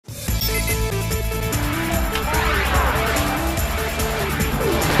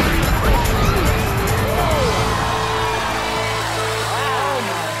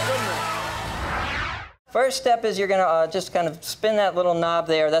first step is you're going to just kind of spin that little knob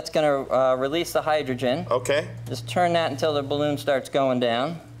there. That's going to release the hydrogen. Okay. Just turn that until the balloon starts going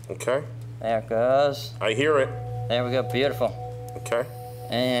down. Okay. There it goes. I hear it. There we go. Beautiful. Okay.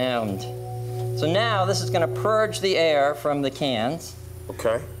 And so now this is going to purge the air from the cans.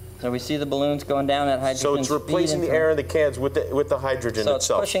 Okay. So we see the balloons going down at hydrogen. So it's replacing the air in the cans with the hydrogen itself. itself.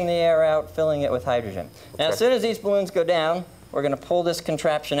 So it's pushing the air out, filling it with hydrogen. Now as soon as these balloons go down, we're going to pull this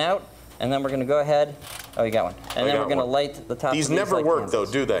contraption out, and then we're going to go ahead. Oh, you got one. And then we're going to light the top. These never work though,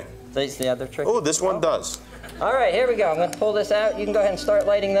 do they? That's the other trick. Oh, this one does. All right, here we go. I'm going to pull this out. You can go ahead and start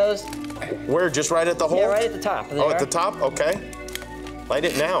lighting those. Where? Just right at the hole? Yeah, right at the top. There. Oh, at the top? Okay. Light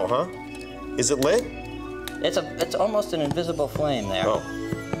it now, huh? Is it lit? It's almost an invisible flame there. Oh.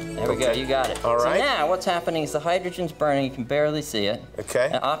 There we go, you got it. All right. So now what's happening is the hydrogen's burning, you can barely see it. Okay.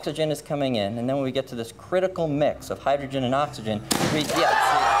 And oxygen is coming in, and then when we get to this critical mix of hydrogen and oxygen, we get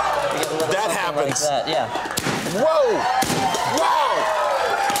a little that happens. Like that. Yeah. Whoa! Wow!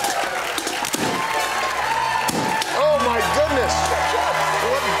 Oh my goodness!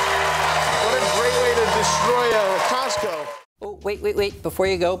 What a great way to destroy Costco. Oh, wait, before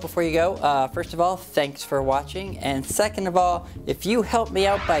you go, first of all, thanks for watching, and second of all, if you help me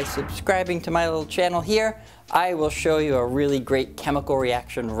out by subscribing to my little channel here, I will show you a really great chemical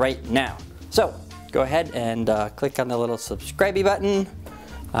reaction right now. So, go ahead and click on the little subscribe button.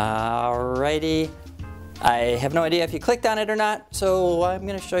 Alrighty. I have no idea if you clicked on it or not, so I'm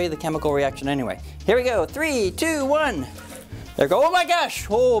going to show you the chemical reaction anyway. Here we go, 3, 2, 1. There we go, oh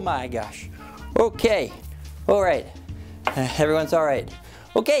my gosh. Okay, alright. Everyone's all right.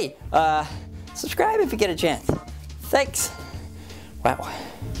 Okay, subscribe if you get a chance. Thanks. Wow.